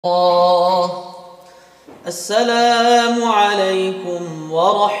السلام عليكم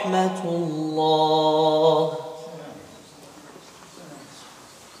ورحمة الله.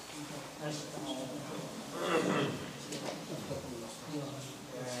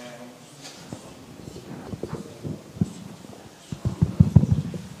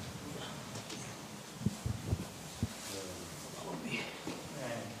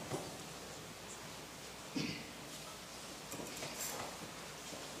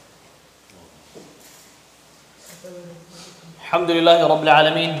 الحمد لله رب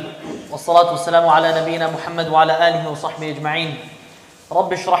العالمين والصلاة والسلام على نبينا محمد وعلى آله وصحبه أجمعين.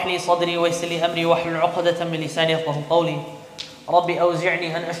 رب اشرح لي صدري ويسر لي أمري واحلل عقدة من لساني يفقهوا قولي. رب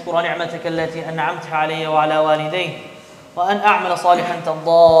أوزعني أن أشكر نعمتك التي أنعمت علي وعلى والدي وأن أعمل صالحا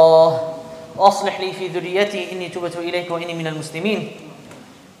ترضاه وأصلح لي في ذريتي إني تبت إليك وإني من المسلمين.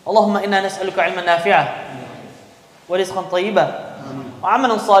 اللهم إنا نسألك علما نافعا ورزقا طيبا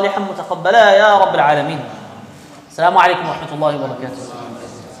وعملا صالحا متقبلا يا رب العالمين. Assalamu alaikum wa rahmatullahi wa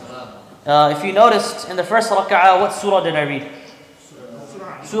barakatuh. If you noticed, in the first rak'ah, what surah did I read?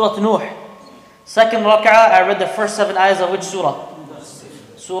 Surah Nuh. Second rak'ah, I read the first 7 ayahs of which surah?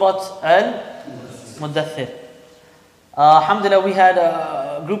 Surah Al-Muddathir. Alhamdulillah, we had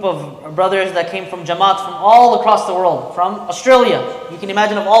a group of brothers that came from Jamaat from all across the world, from Australia. You can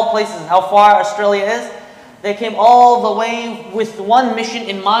imagine of all places how far Australia is. They came all the way with one mission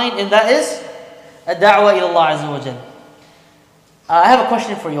in mind, and that is Ad-da'wa ila Allah Azza wa Jal. I have a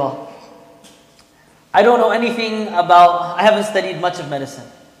question for you all. I don't know anything about, I haven't studied much of medicine.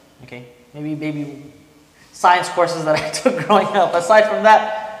 Okay, maybe science courses that I took growing up. Aside from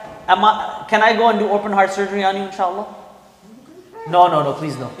that, can I go and do open heart surgery on you, inshallah? No,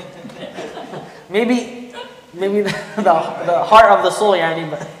 please no. maybe the heart of the soul, yani,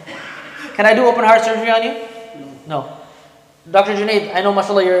 but can I do open heart surgery on you? No. Dr. Junaid, I know,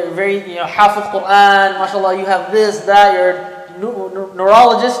 mashallah, you're very, Hafiz Quran, mashallah, you have this, that, you're a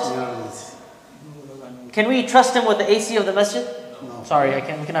neurologist. Can we trust him with the AC of the masjid? No. Sorry, we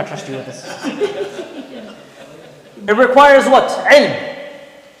cannot trust you with this. It requires what? Ilm.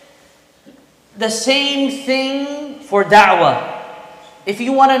 The same thing for da'wah. If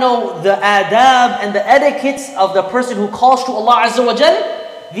you want to know the adab and the etiquettes of the person who calls to Allah Azza wa Jal,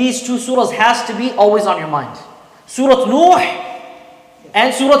 these two surahs has to be always on your mind. Surah Nuh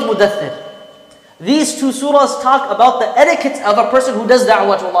and Surah Muddathir. These two surahs talk about the etiquette of a person who does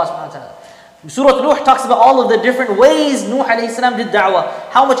da'wah to Allah subhanahu wa ta'ala. Surah Nuh talks about all of the different ways Nuh alayhi salam did da'wah.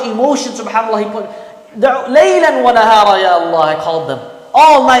 How much emotion, subhanAllah, he put. Laylan wa nahara, ya Allah, I called them.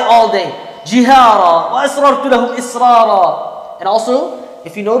 All night, all day. Jihara, wa asrartu lahum israra. And also,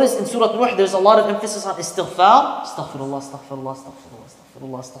 if you notice in Surah Nuh, there's a lot of emphasis on istighfar. Astaghfirullah, astaghfirullah,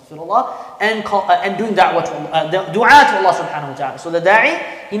 astaghfirullah, astaghfirullah, and doing da'wah to Allah, dua to Allah subhanahu wa ta'ala. So the da'i,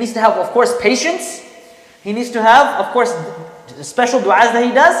 he needs to have, of course, patience. He needs to have, of course, special du'as that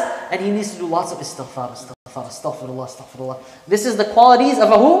he does, and he needs to do lots of istighfar, astaghfirullah, astaghfirullah. This is the qualities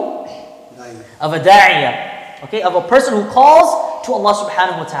of a who? Of a da'iyah. Okay, of a person who calls to Allah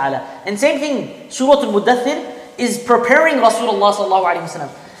subhanahu wa ta'ala. And same thing, Surah Al-Muddathir is preparing Rasulullah sallallahu alayhi wa sallam.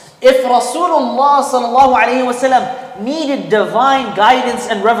 If Rasulullah sallallahu alayhi wa sallam needed divine guidance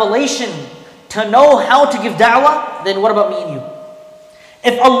and revelation to know how to give da'wah, then what about me and you?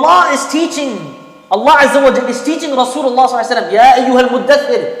 If Allah is teaching, Allah Azza wa Jalla is teaching Rasulullah sallallahu alayhi wa sallam, Ya ayyuhal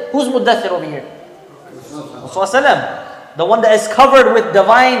muddathir. Who's muddathir over here? Rasulullah, the one that is covered with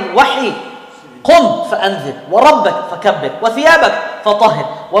divine wahi. قم فأنذر وربك فكبر وثيابك فطهر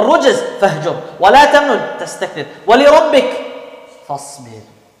والرجز فاهجر ولا تمنن تستكثر ولربك فاصبر.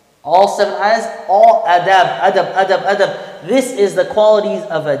 All 7 ayahs, all adab. This is the qualities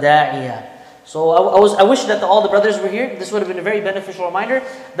of a da'iyah. So I wish that all the brothers were here. This would have been a very beneficial reminder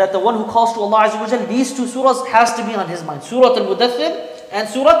that the one who calls to Allah Azza wa Jal, these two surahs has to be on his mind. Surah Al-Muddathir and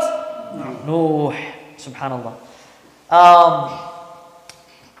Surah Nuh. Subhanallah.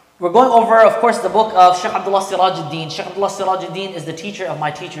 We're going over, of course, the book of Shaykh Abdullah Siraj al-Din. Shaykh Abdullah Siraj al-Din is the teacher of my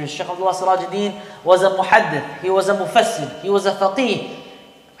teachers. Shaykh Abdullah Siraj al-Din was a muhaddith. He was a mufassir. He was a faqih.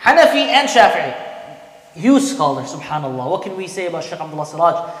 Hanafi and Shafi'i. Huge scholar, subhanallah. What can we say about Shaykh Abdullah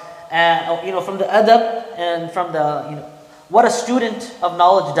Siraj? From the adab and from the, what a student of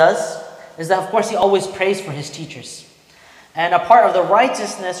knowledge does is that, of course, he always prays for his teachers. And a part of the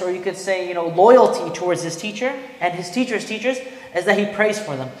righteousness, or you could say, loyalty towards his teacher and his teacher's teachers, is that he prays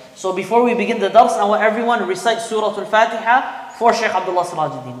for them. So before we begin the dars, I want everyone to recite Surah Al-Fatiha for Shaykh Abdullah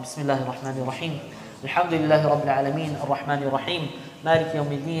Siraj al-Din. Bismillahir Rahmanir Rahim. Alhamdulillahi Rabbil Alameen. Ar-Rahmanir Rahim. مالك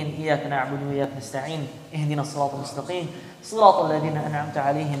يوم الدين إياك نعبد وإياك نستعين اهدنا الصراط المستقيم صراط الذين أنعمت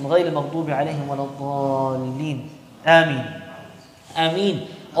عليهم غير المغضوب عليهم ولا الضالين آمين آمين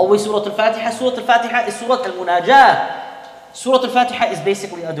Always Surah Al-Fatiha. Surah Al-Fatiha is Surah Al-Munajah. Surah Al-Fatiha is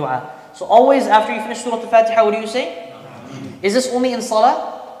basically a dua. So always after you finish Surah Al-Fatiha, what do you say? Is this only in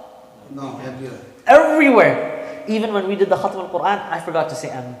Salah? No, Everywhere. Even when we did the Khatm al-Quran, I forgot to say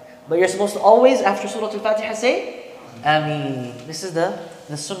Ameen. But you're supposed to always, after Surah Al-Fatiha, say Ameen. This is the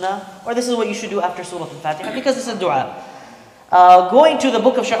Sunnah, or this is what you should do after Surah Al-Fatiha, because this is dua. Going to the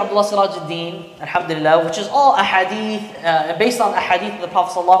book of Shaykh Abdulrazzak, alhamdulillah, which is all ahadith, based on ahadith of the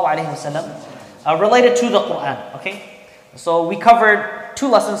Prophet sallallahu alaihi wasallam, related to the Quran. Okay, so we covered 2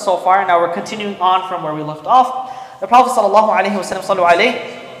 lessons so far. Now we're continuing on from where we left off. The Prophet sallallahu alaihi wasallam, sallu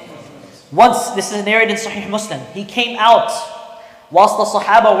alayhi, once, this is narrated in Sahih Muslim, he came out whilst the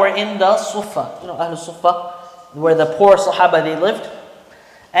Sahaba were in the Sufa, Ahlul Sufa, where the poor Sahaba they lived.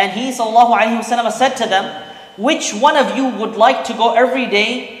 And he sallallahu alaihi wasallam said to them, which one of you would like to go every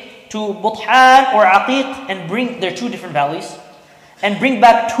day to Buthan or Aqiq and bring, they're 2 different valleys, and bring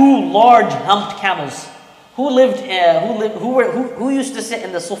back 2 large humped camels? Who used to sit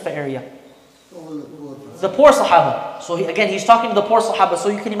in the Sufa area? The poor Sahaba. So he's talking to the poor Sahaba. So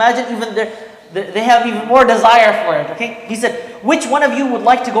you can imagine even they have even more desire for it. Okay, he said, which one of you would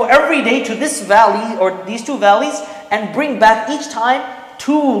like to go every day to this valley or these 2 valleys and bring back each time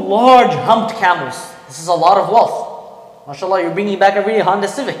 2 large humped camels? This is a lot of wealth. MashaAllah, you're bringing back every day Honda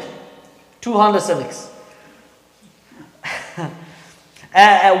Civic. 2 Honda Civics.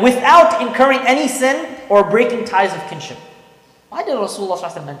 Without incurring any sin or breaking ties of kinship. Why did Rasulullah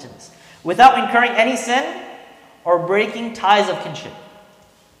ﷺ mention this? Without incurring any sin or breaking ties of kinship.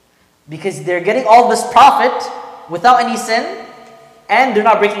 Because they're getting all this profit without any sin, and they're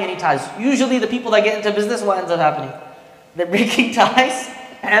not breaking any ties. Usually the people that get into business, what ends up happening? They're breaking ties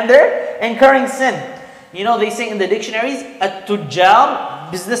and they're incurring sin. They say in the dictionaries,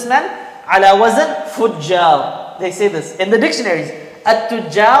 at-tujjar, businessman, ala wazn fujjar. They say this in the dictionaries.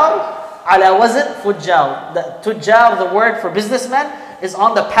 At-tujjar, ala wazn fujjar. The tujjar, the word for businessman, is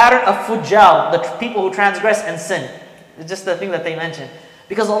on the pattern of fujjar, the people who transgress and sin. It's just the thing that they mention.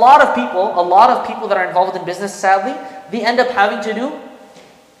 Because a lot of people that are involved in business, sadly, they end up having to do,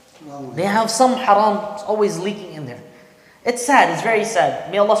 they have some haram always leaking in there. It's sad, it's very sad.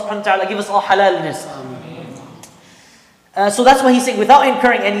 May Allah subhanahu wa ta'ala give us all halal rizq. So that's why he's saying, without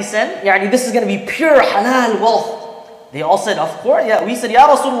incurring any sin, this is going to be pure halal wealth. They all said, of course. Yeah, we said, Ya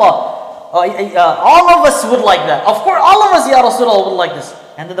Rasulullah, all of us would like that. Of course, all of us, Ya Rasulullah, would like this.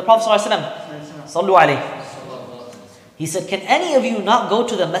 And then the Prophet ﷺ, Sallu alayhi, he said, can any of you not go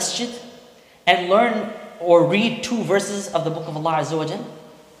to the masjid and learn or read 2 verses of the book of Allah Azza wa Jal?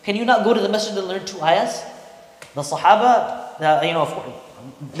 Can you not go to the masjid and learn 2 ayahs? The Sahaba, of course,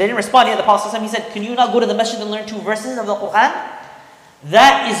 they didn't respond yet. The Prophet ﷺ, he said, can you not go to the masjid and learn 2 verses of the Quran?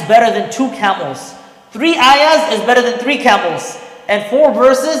 That is better than 2 camels. 3 ayahs is better than 3 camels. And 4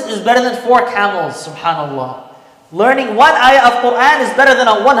 verses is better than 4 camels. Subhanallah. Learning 1 ayah of Quran is better than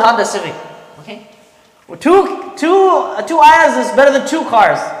a 1 Honda Civic. Okay? 2 ayahs is better than 2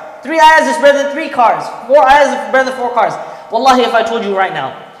 cars. 3 ayahs is better than 3 cars. 4 ayahs is better than 4 cars. Wallahi, if I told you right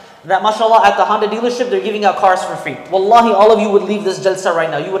now that mashallah at the Honda dealership they're giving out cars for free, wallahi all of you would leave this jalsa right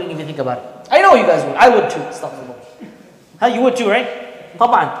now. You wouldn't even think about it. I know you guys would. I would too. Astaghfirullah. You would too, right?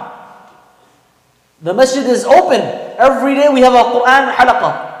 Come on. The masjid is open. Every day we have a Quran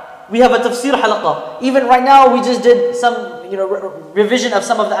Halaqa. We have a tafsir Halaqa. Even right now we just did some revision of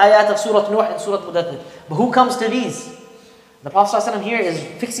some of the ayat of Surah Nuh and Surah Mudaththir. But who comes to these? The Prophet ﷺ here is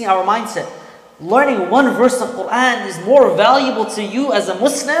fixing our mindset. Learning 1 verse of Quran is more valuable to you as a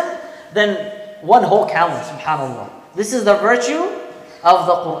Muslim than 1 whole camel, subhanAllah. This is the virtue of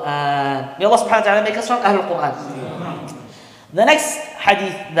the Quran. May Allah subhanahu wa ta'ala make us from Ahlul Quran. The next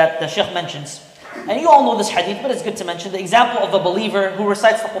hadith that the Shaykh mentions, and you all know this hadith, but it's good to mention, the example of a believer who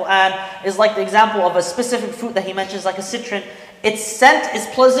recites the Quran is like the example of a specific fruit that he mentions, like a citron. Its scent is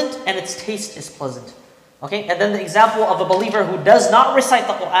pleasant and its taste is pleasant. Okay, and then the example of a believer who does not recite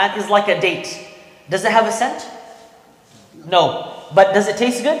the Quran is like a date. Does it have a scent? No. But does it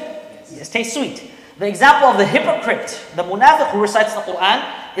taste good? Yes, it tastes sweet. The example of the hypocrite, the munafiq who recites the Quran,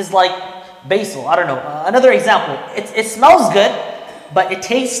 is like basil. I don't know. Another example. It smells good, but it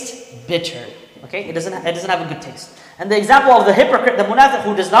tastes bitter. Okay, it doesn't have a good taste. And the example of the hypocrite, the munafiq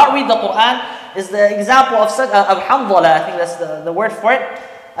who does not read the Quran, is the example of hamdala. I think that's the word for it.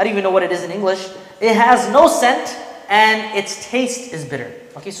 I don't even know what it is in English. It has no scent and its taste is bitter.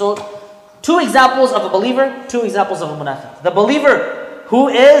 Okay, so 2 examples of a believer, 2 examples of a munafiq. The believer who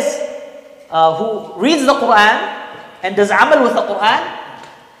reads the Quran and does amal with the Quran,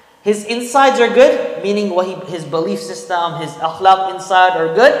 his insides are good, meaning his belief system, his akhlaq inside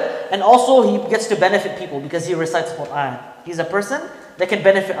are good, and also he gets to benefit people because he recites the Quran. He's a person that can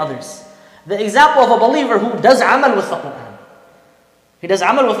benefit others. The example of a believer who does amal with the Quran. He does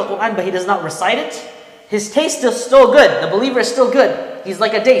amal with the Quran, but he does not recite it. His taste is still good. The believer is still good. He's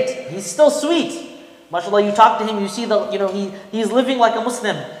like a date. He's still sweet. MashaAllah, you talk to him, you see he's living like a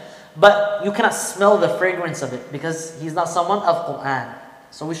Muslim. But you cannot smell the fragrance of it because he's not someone of Quran.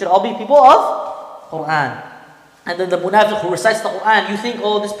 So we should all be people of Quran. And then the munafiq who recites the Quran, you think,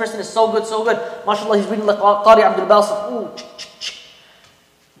 oh, this person is so good, so good. MashaAllah, he's reading like Qari Abdul Basit. Ooh,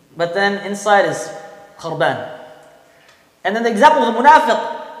 but then inside is kharban. And then the example of the munafiq,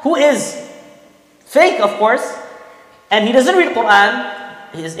 who is fake, of course, and he doesn't read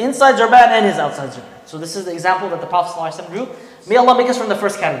Quran, his insides are bad and his outsides are bad. So this is the example that the Prophet ﷺ drew. May Allah make us from the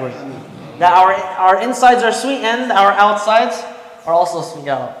first category. That our insides are sweet and our outsides are also sweet.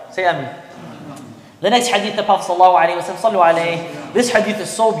 Ya Rabbi. Say Ameen. The next hadith, the Prophet ﷺ, this hadith is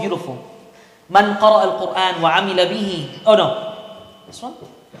so beautiful. Man qara al-Quran wa amila bihi. Oh no. This one?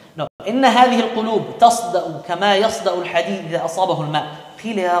 No. إن هذه القلوب تصدأ كما يصدأ الحديد إذا أصابه الماء.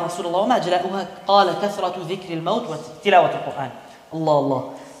 قيل يا رسول الله وما جلاؤها؟ قال كثرة ذكر الموت وتلاوة القرآن. Allah,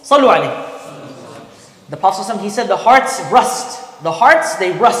 Allah. Sallu alayhi. The Prophet ﷺ, he said the hearts rust. The hearts,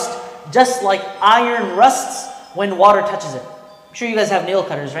 they rust. Just like iron rusts when water touches it. I'm sure you guys have nail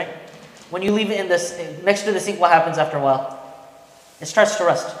cutters, right? When you leave it next to the sink, what happens after a while? It starts to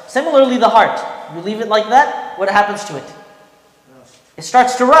rust. Similarly, the heart. You leave it like that, what happens to it? It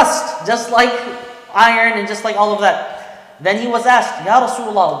starts to rust, just like iron and just like all of that. Then he was asked, Ya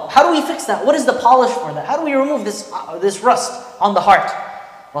Rasulullah, how do we fix that? What is the polish for that? How do we remove this rust on the heart?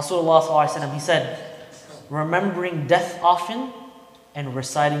 Rasulullah ﷺ, he said, remembering death often and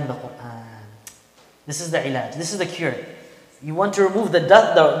reciting the Quran. This is the ilaj. This is the cure. You want to remove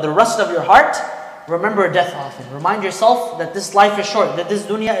the rust of your heart? Remember death often. Remind yourself that this life is short, that this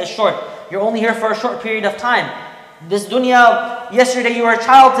dunya is short. You're only here for a short period of time. This dunya, yesterday you were a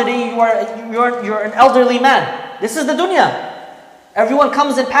child, today you're an elderly man. This is the dunya. Everyone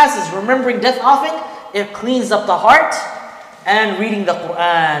comes and passes. Remembering death often, it cleans up the heart. And reading the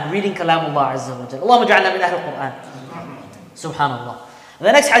Quran, reading Kalamullah Azza wa Jalla. Allahumma ja'alna min ahli al-Quran. Subhanallah.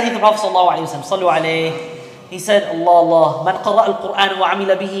 The next hadith, the Prophet sallallahu alayhi wa sallam, sallu alayhi, he said, Allah, man qara al-Quran wa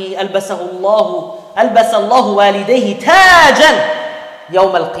amila bihi, albasa Allahu walidayhi tajan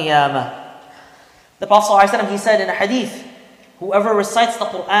yawm al-qiyamah. The Prophet sallallahu alayhi wa sallam, he said in a hadith, whoever recites the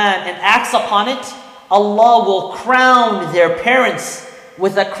Quran and acts upon it, Allah will crown their parents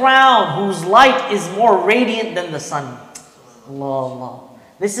with a crown whose light is more radiant than the sun. Allah, Allah.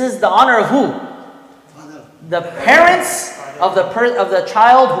 This is the honor of who? The parents of the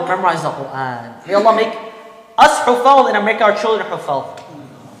child who memorized the Quran. May Allah make us hufal and make our children hufal.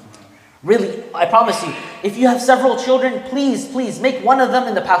 Really, I promise you, if you have several children, please make one of them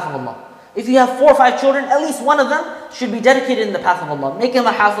in the path of Allah. If you have 4 or 5 children, at least one of them should be dedicated in the path of Allah. Make him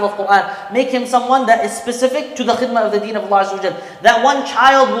a hafiz of Quran. Make him someone that is specific to the khidmah of the deen of Allah Azza wa Jal. That one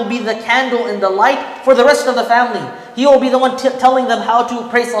child will be the candle in the light for the rest of the family. He will be the one telling them how to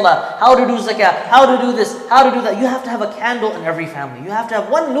pray salah, how to do zakah, how to do this, how to do that. You have to have a candle in every family. You have to have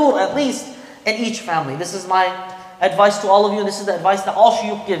one nur at least in each family. This is my advice to all of you, and this is the advice that all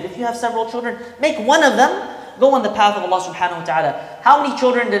shuyukh give. If you have several children, make one of them go on the path of Allah subhanahu wa ta'ala. How many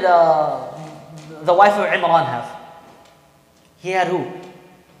children did the wife of Imran have? He had who?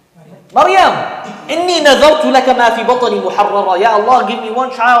 Maryam. Inni nazartu laka ma fi batni muharrara. Ya Allah, give me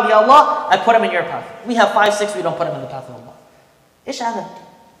one child, Ya Allah, I put him in your path. We have 5, 6, we don't put him in the path of Allah. Ish hada.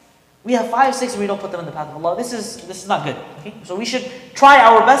 We have 5, 6, we don't put them in the path of Allah. This is not good. Okay? So we should try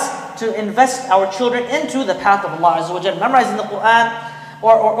our best to invest our children into the path of Allah Azza wa Jalla, memorizing the Quran,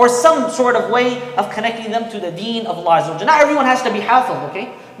 or some sort of way of connecting them to the deen of Allah Azza wa Jalla. Not everyone has to be hafiz,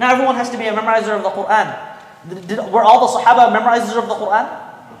 okay? Not everyone has to be a memorizer of the Quran. Were all the Sahaba memorizers of the Quran?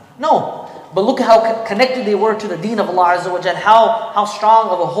 No. But look at how connected they were to the deen of Allah Azza wa Jalla, how strong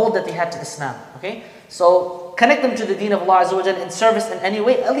of a hold that they had to Islam. Okay? So connect them to the deen of Allah Azza wa Jalla in service in any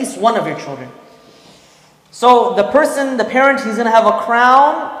way, at least one of your children. So the parent, he's going to have a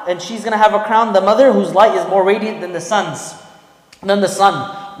crown, and she's going to have a crown, the mother, whose light is more radiant than the sun,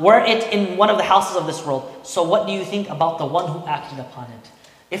 were it in one of the houses of this world. So what do you think about the one who acted upon it?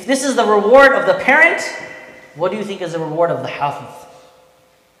 If this is the reward of the parent, what do you think is the reward of the hafiz?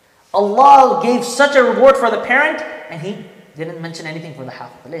 Allah gave such a reward for the parent, and He didn't mention anything for the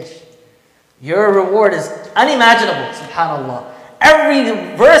hafiz. Your reward is unimaginable, subhanAllah. Every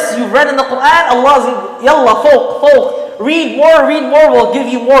verse you've read in the Quran, Allah says, Yalla, folk, read more, we'll give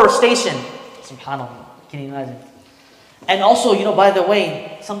you more station. Subhanallah. Can you imagine? And also, by the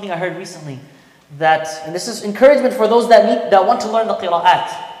way, something I heard recently, and this is encouragement for those that want to learn the qira'at.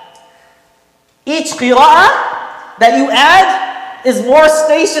 Each qira'ah that you add, is more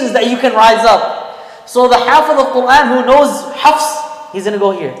stations that you can rise up. So the Hafiz of Quran who knows Hafs, he's going to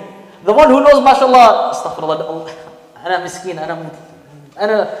go here. The one who knows, mashallah, astaghfirullah, ana miskin,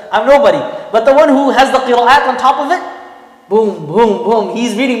 I'm nobody. But the one who has the qira'at on top of it, boom, boom, boom.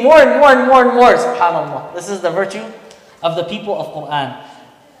 He's reading more and more and more and more. SubhanAllah. This is the virtue of the people of Quran.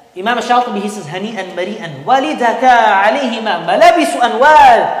 Imam Shaykh, he says, هنيئا مريئا ولدك عليهما ملابس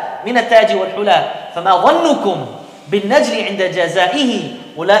أنوال من التاج والحلى فما ظنكم بالنجل عند جزائه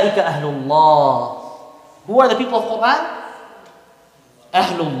أولئك أهل الله. Who are the people of Quran?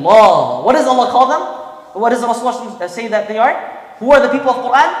 Ahlullah. What does Allah call them? What does Rasulullah say that they are? Who are the people of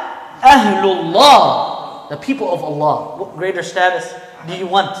Quran? Ahlullah. The people of Allah. What greater status do you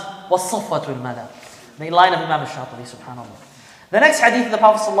want? وَالصَّفَّةُ الْمَلَى. The line of Imam al-Shatibi, subhanAllah. The next hadith of the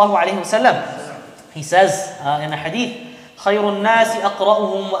Prophet sallallahu alaihi wasallam, he says in a hadith, خَيْرُ النَّاسِ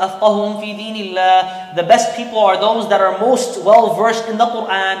أَقْرَأُهُمْ وَأَفْقَهُمْ فِي دِينِ اللَّهِ. The best people are those that are most well versed in the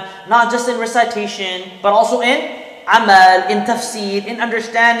Quran, not just in recitation, but also in amal, in tafsir, in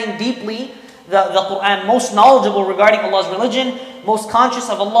understanding deeply the Quran, most knowledgeable regarding Allah's religion, most conscious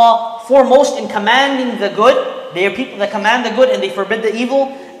of Allah, foremost in commanding the good. They are people that command the good and they forbid the evil,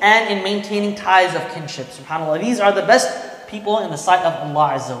 and in maintaining ties of kinship. SubhanAllah. These are the best people in the sight of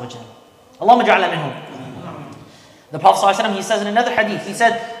Allah Azza wa Jal. Allahumma ja'alna minhum. The Prophet ﷺ, he says in another hadith, he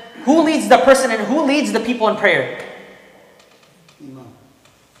said, who leads the person and who leads the people in prayer?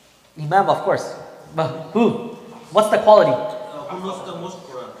 Imam, of course. But who? What's the quality? Who knows the most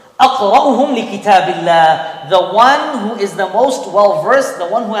Quran? أَقْرَأُهُمْ لِكِتَابِ اللَّهِ. The one who is the most well-versed, the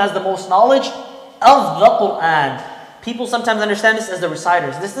one who has the most knowledge of the Quran. People sometimes understand this as the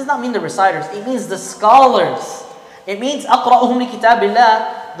reciters. This does not mean the reciters. It means the scholars. It means أَقْرَأُهُمْ لِكِتَابِ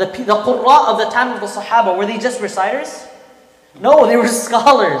اللَّهِ. The Qurra of the time of the Sahaba, were they just reciters? No, they were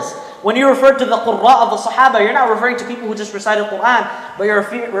scholars. When you refer to the Qurra of the Sahaba, you're not referring to people who just recited Quran, but you're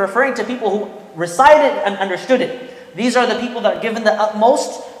referring to people who recited and understood it. These are the people that are given the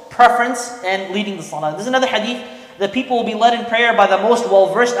utmost preference in leading the Salah. This is another hadith. The people will be led in prayer by the most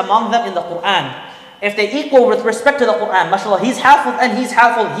well-versed among them in the Quran. If they equal with respect to the Quran, mashallah, he's hafiz and he's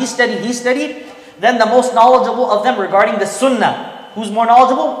hafiz, he's steady, then the most knowledgeable of them regarding the Sunnah. Who's more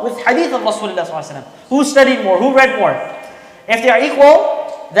knowledgeable? With hadith of Rasulullah ﷺ. Who studied more? Who read more? If they are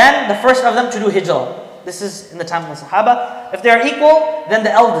equal, then the first of them to do hijrah. This is in the time of the Sahaba. If they are equal, then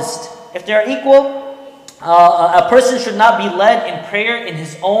the eldest. If they are equal, a person should not be led in prayer in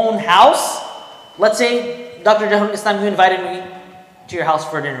his own house. Let's say, Dr. Jahul Islam, you invited me to your house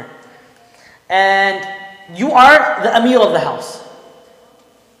for dinner. And you are the Amir of the house.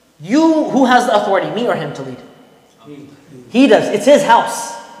 Who has the authority, me or him, to lead? He does. It's his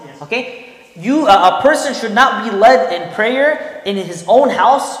house. Okay? A person should not be led in prayer in his own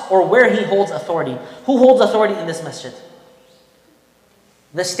house or where he holds authority. Who holds authority in this masjid?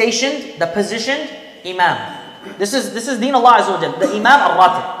 The stationed, the positioned Imam. This is Deen Allah Azza wa Jal, the Imam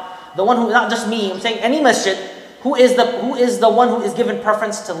al-Ratib. The one who, not just me, I'm saying any masjid, who is the one who is given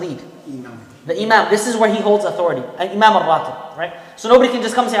preference to lead? The Imam. This is where he holds authority. An Imam al-Ratib, right? So nobody can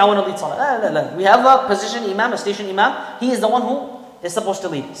just come and say, I want to lead Salah. We have a position Imam, a station Imam. He is the one who is supposed to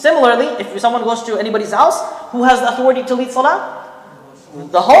lead. Similarly, if someone goes to anybody's house, who has the authority to lead Salah?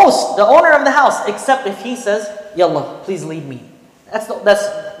 The host, the owner of the house, except if he says, Yallah, please lead me. That's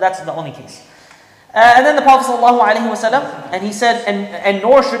the only case. And then the Prophet ﷺ, and he said, and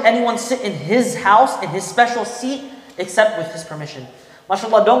nor should anyone sit in his house, in his special seat, except with his permission.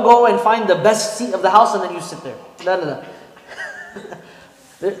 MashaAllah, don't go and find the best seat of the house and then you sit there. No.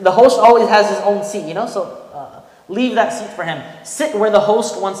 The host always has his own seat, so leave that seat for him. Sit where the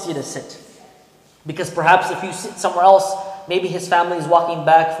host wants you to sit. Because perhaps if you sit somewhere else, maybe his family is walking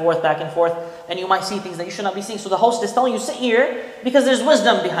back and forth, and you might see things that you should not be seeing. So the host is telling you, sit here, because there's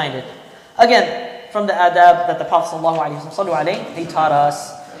wisdom behind it. Again, from the adab that the Prophet ﷺ, he taught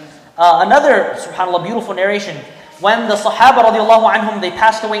us. Another, subhanAllah, beautiful narration. When the Sahaba radiallahu anhum, they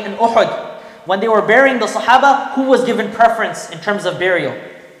passed away in Uhud, when they were burying the Sahaba, who was given preference in terms of burial?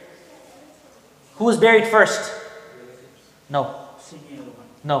 Who was buried first? No.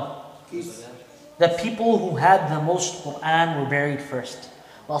 The people who had the most Quran were buried first.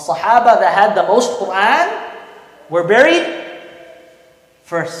 The Sahaba that had the most Quran were buried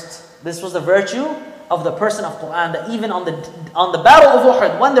first. This was the virtue of the person of Quran, that even on the battle of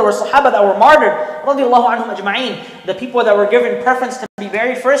Uhud, when there were Sahaba that were martyred, radiallahu anhum ajma'in, the people that were given preference to be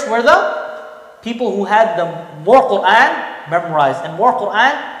buried first were the people who had the more Quran memorized and more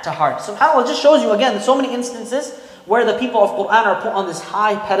Quran to heart. SubhanAllah, it just shows you again so many instances where the people of Quran are put on this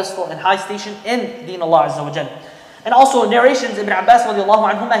high pedestal and high station in Deen Allah Azza wa Jal. And also narrations, Ibn Abbas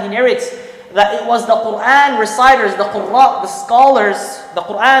radiallahu anhuma, he narrates that it was the Quran reciters, the Qurra, the scholars, the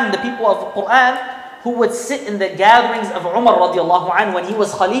Quran, the people of the Quran, who would sit in the gatherings of Umar radiallahu anhu when he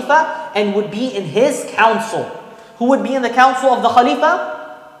was Khalifa and would be in his council. Who would be in the council of the Khalifa?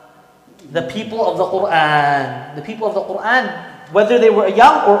 The people of the Quran. The people of the Quran, whether they were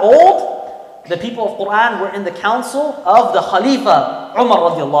young or old, the people of Quran were in the council of the Khalifa, Umar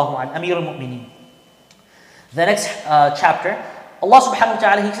radiallahu anhu, Amir al-Mu'mineen. The next chapter, Allah subhanahu wa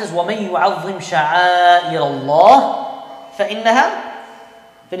ta'ala, He says, وَمَنْ يُعَظِّمْ شَعَائِرَ اللَّهِ فَإِنَّهَا,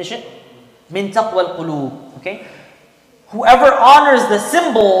 finish it, مِنْ تَقْوَى الْقُلُوبِ. Okay? Whoever honors the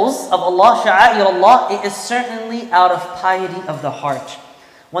symbols of Allah, sha'air Allah, it is certainly out of piety of the heart.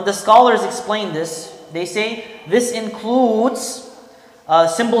 When the scholars explain this, they say this includes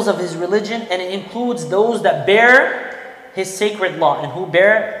symbols of His religion, and it includes those that bear His sacred law and who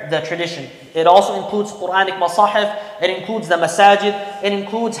bear the tradition. It also includes Quranic masahif, it includes the masajid, it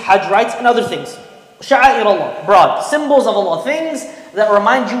includes hajj rites and other things. Sha'air Allah, broad, symbols of Allah, things that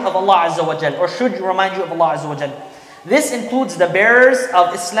remind you of Allah Azza wa Jal, or should remind you of Allah Azza wa Jal. This includes the bearers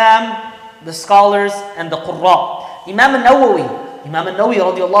of Islam, the scholars, and the Qurra. Imam al-Nawawi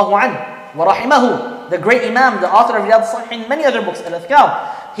radiallahu anhu, wa rahimahu, the great Imam, the author of Riyadh al-Salihin, many other books,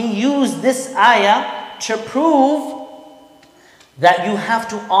 al-Adhkar, he used this ayah to prove that you have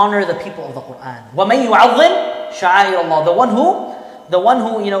to honor the people of the Quran. وَمَنْ يُعَظِّمْ شَعَائِرَ اللَّهِ, the one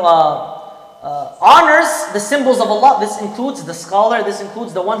who honors the symbols of Allah. This includes the scholar, this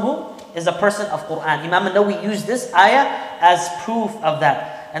includes the one who is a person of Quran. Imam al-Nawawi used this ayah as proof of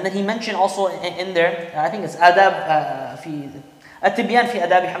that. And then he mentioned also in there, I think it's adab fi at-tibyan fi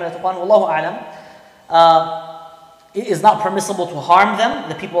adabi hamalat al-Quran, wallahu a'lam. It is not permissible to harm them,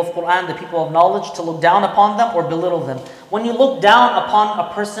 the people of Quran, the people of knowledge, to look down upon them or belittle them. When you look down upon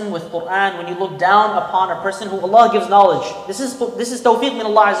a person with Quran, when you look down upon a person who Allah gives knowledge, this is tawfiq min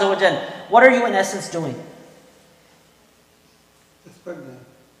Allah Azza wa Jal. What are you in essence doing?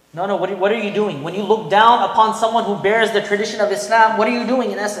 No, what are you doing? When you look down upon someone who bears the tradition of Islam, what are you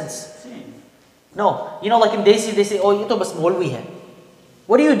doing in essence? No, like in Desi, they say, oh, ito bas maulwi hai.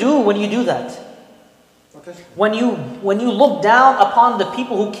 What do you do when you do that? When you look down upon the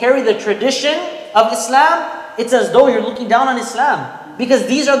people who carry the tradition of Islam, it's as though you're looking down on Islam. Because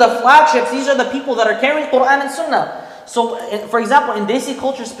these are the flagships, these are the people that are carrying Quran and Sunnah. So, for example, in Desi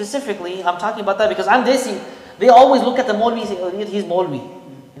culture specifically, I'm talking about that because I'm Desi, they always look at the Maulvi and say, oh, he's Maulvi.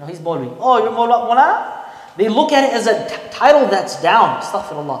 He's Maulvi. Oh, you're Maulana? They look at it as a title that's down,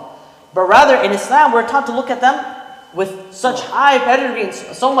 astaghfirullah. But rather, in Islam, we're taught to look at them with such high pedigree and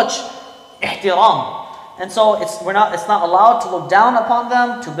so much ihtiram. And so it's not allowed to look down upon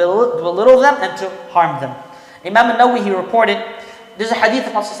them, to belittle them, and to harm them. Imam al-Nawawi, he reported, there's a hadith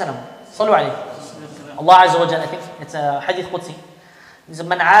of Prophet Sallallahu Alaihi Wasallam. Allah Azza wa Jalla, I think it's a hadith Qudsi. He said,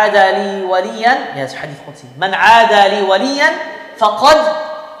 Man aada li waliyan, yes, hadith Qudsi. Man aada li waliyan, faqad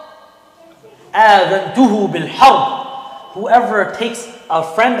آذنته بالحرب. Whoever takes a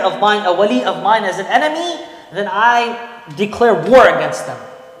friend of mine, a wali of mine as an enemy, then I declare war against them.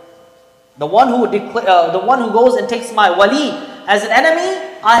 The one who goes and takes my wali as an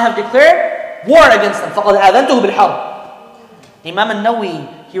enemy, I have declared war against them. فَقَدْ آذَنْتُهُ بِالْحَرْبِ. Imam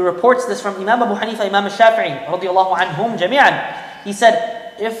al-Nawawi, he reports this from Imam Abu Hanifa, Imam al-Shafi'i, radiyallahu anhum jami'an. He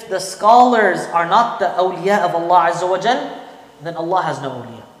said, if the scholars are not the awliya of Allah Azza wa Jal, then Allah has no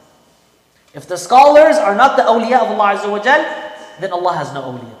awliya. If the scholars are not the awliya of Allah Azza wa Jal, then Allah has no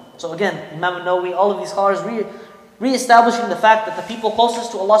awliya. So again, Imam al-Nawawi, all of these scholars re-establishing the fact that the people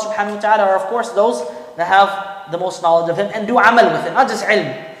closest to Allah subhanahu wa ta'ala are of course those that have the most knowledge of Him and do amal with it, not just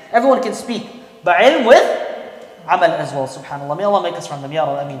ilm. Everyone can speak, but ilm with amal as well, subhanAllah. May Allah make us from them, Ya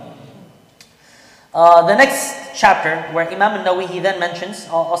Rabbi, Ameen. The next chapter where Imam al-Nawawi, he then mentions,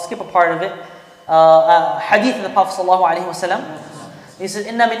 I'll skip a part of it, hadith of the Prophet sallallahu alaihi wasallam. He says,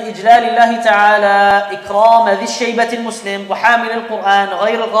 إن من إجلال الله تعالى إكرام ذي الشيبة المسلم وحامل القرآن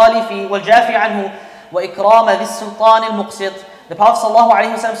غير الغالي والجافي عنه وإكرام ذي السلطان المقسط. The Prophet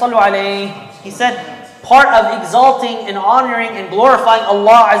ﷺ, he said, part of exalting and honoring and glorifying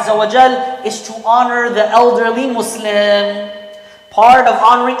Allah Azza wa Jal is to honor the elderly Muslim. Part of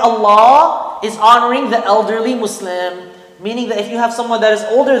honoring Allah is honoring the elderly Muslim. Meaning that if you have someone that is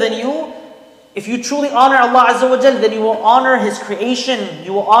older than you, if you truly honor Allah Azza wa Jal, then you will honor His creation.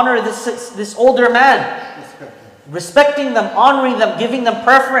 You will honor this older man. Respecting them, honoring them, giving them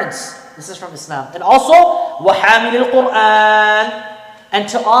preference. This is from Islam. And also, وَحَامِلِ الْقُرْآنِ, and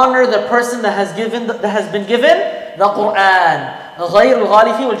to honor the person that has been given the Qur'an. غَيْرُ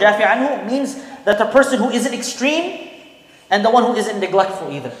الْغَالِفِ وَالْجَافِ عَنْهُ means that the person who isn't extreme and the one who isn't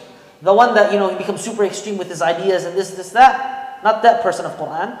neglectful either. The one that, he becomes super extreme with his ideas and this, that. not that person of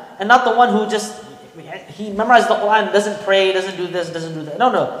Quran, and not the one who just, he memorized the Quran, doesn't pray, doesn't do this, doesn't do that.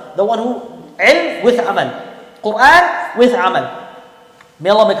 No. The one who, ilm with amal. Quran with amal. May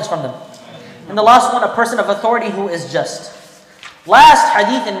Allah make us from them. And the last one, a person of authority who is just. Last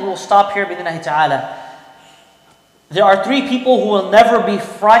hadith, and we'll stop here, bi'idhnillahi ta'ala. There are three people who will never be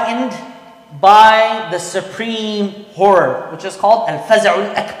frightened by the supreme horror, which is called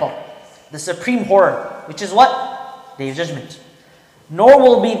al-faza'ul akbar. The supreme horror, which is what? Day of Judgment. Nor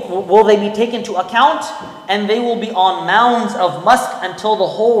will they be taken to account, and they will be on mounds of musk until the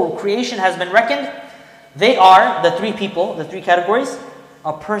whole creation has been reckoned. They are the three people, the three categories.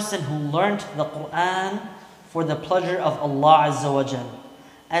 A person who learned the Quran for the pleasure of Allah Azza wa Jal,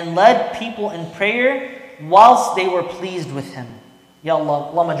 and led people in prayer whilst they were pleased with him. Ya Allah,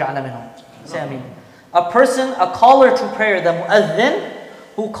 Allahumma ja'alna minhum. Say ameen. A person, a caller to prayer, the mu'adhin,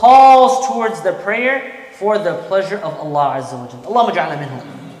 who calls towards the prayer for the pleasure of Allah Azza wa Jal. Allahumma ja'alna minhum.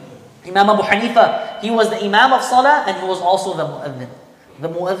 Imam Abu Hanifa, he was the Imam of Salah, and he was also the mu'adhin. The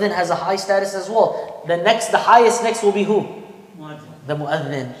mu'adhin has a high status as well. The highest next will be who? The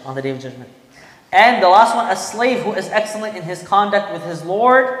mu'adhin on the Day of Judgment. And the last one, a slave who is excellent in his conduct with his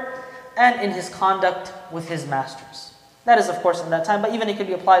Lord and in his conduct with his masters. That is, of course, in that time, but even it could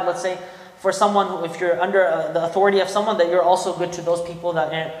be applied, let's say, for someone who, if you're under the authority of someone, that you're also good to those people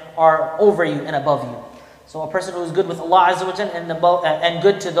that are over you and above you. So a person who is good with Allah Azza wa Jal and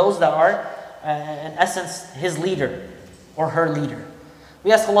good to those that are, in essence, his leader or her leader.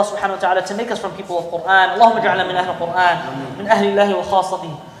 We ask Allah subhanahu wa ta'ala to make us from people of Quran. Allahumma ja'alna min ahli Quran, min ahli Allahi wa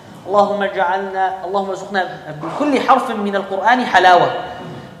khasati. Allahumma rzuqna bikulli harfin min al-Quran halawa,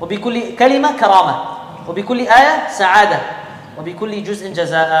 wa bikulli kalima karama, wa bikulli ayah sa'ada, wa bikulli juz'in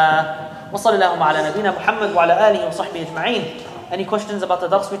jaza'a. Wa sallallahu ala nabina Muhammad wa ala alihi wa sahbihi ajma'in. Any questions about the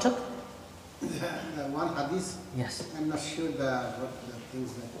dars we took? The one hadith? Yes. I'm not sure what the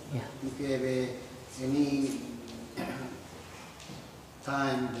things that if you have any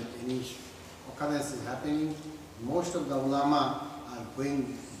time that any occurrence is happening, most of the ulama are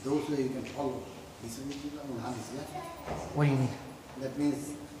going those way you can follow. This is on hadith, yeah? What do you mean? That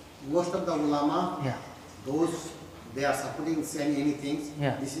means most of the ulama, those they are supporting saying anything.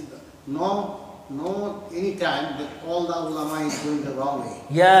 Yeah. This is no any time that all the ulama is going the wrong way.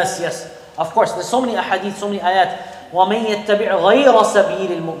 Yes. Of course, there's so many ahadith, so many ayat. وَمَنْ يَتَّبِعْ غَيْرَ سَبِيلِ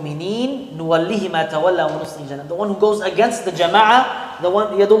الْمُؤْمِنِينَ نُوَلِّهِ مَا تَوَلَّى وَنُصْلِهِ جَهَنَّمَ. The one who goes against the jama'ah, the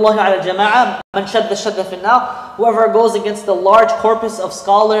one يَدُ اللَّهِ عَلَى الْجَمَاعَةِ مَنْ شَدَّ فِي النَّارِ. Whoever goes against the large corpus of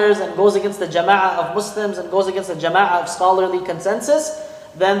scholars and goes against the jama'ah of Muslims and goes against the jama'ah of scholarly consensus,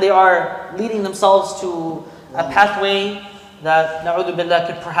 then they are leading themselves to a pathway that, na'udhu billah,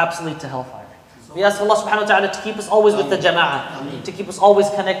 could perhaps lead to hellfire. We ask Allah subhanahu wa ta'ala to keep us always with the jama'ah, to keep us always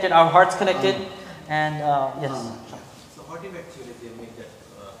connected, our hearts connected, and yes. So what if actually they make that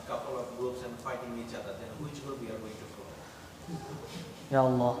couple of groups and fighting each other, then which group we are going to follow? Ya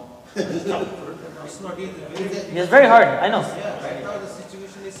Allah. It's not easy. It's very hard, I know. Yeah, right now the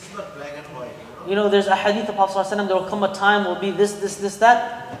situation is not black and white. You know, there's a hadith of Prophet ﷺ, there will come a time, will be this,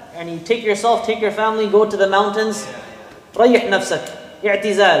 that, and you take yourself, take your family, go to the mountains, ريح نفسك,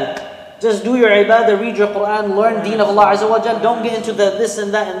 اعتزال. Just do your ibadah, read your Quran, learn deen of Allah Azza wa Jal. Don't get into the this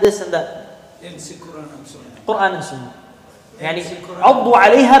and that and this and that. Quran and Sunnah. يعني عضوا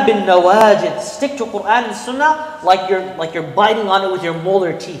عليها بالنواجذ. Stick to Quran and Sunnah like you're biting on it with your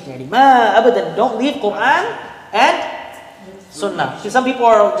molar teeth. يعني ما أبدا. Don't leave Quran and Sunnah. See, some people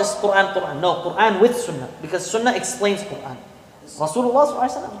are just Quran. No, Quran with Sunnah, because Sunnah explains Quran. Rasulullah sallallahu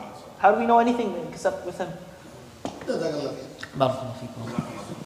alaihi wasallam. How do we know anything except with him? Barakallahu feekum.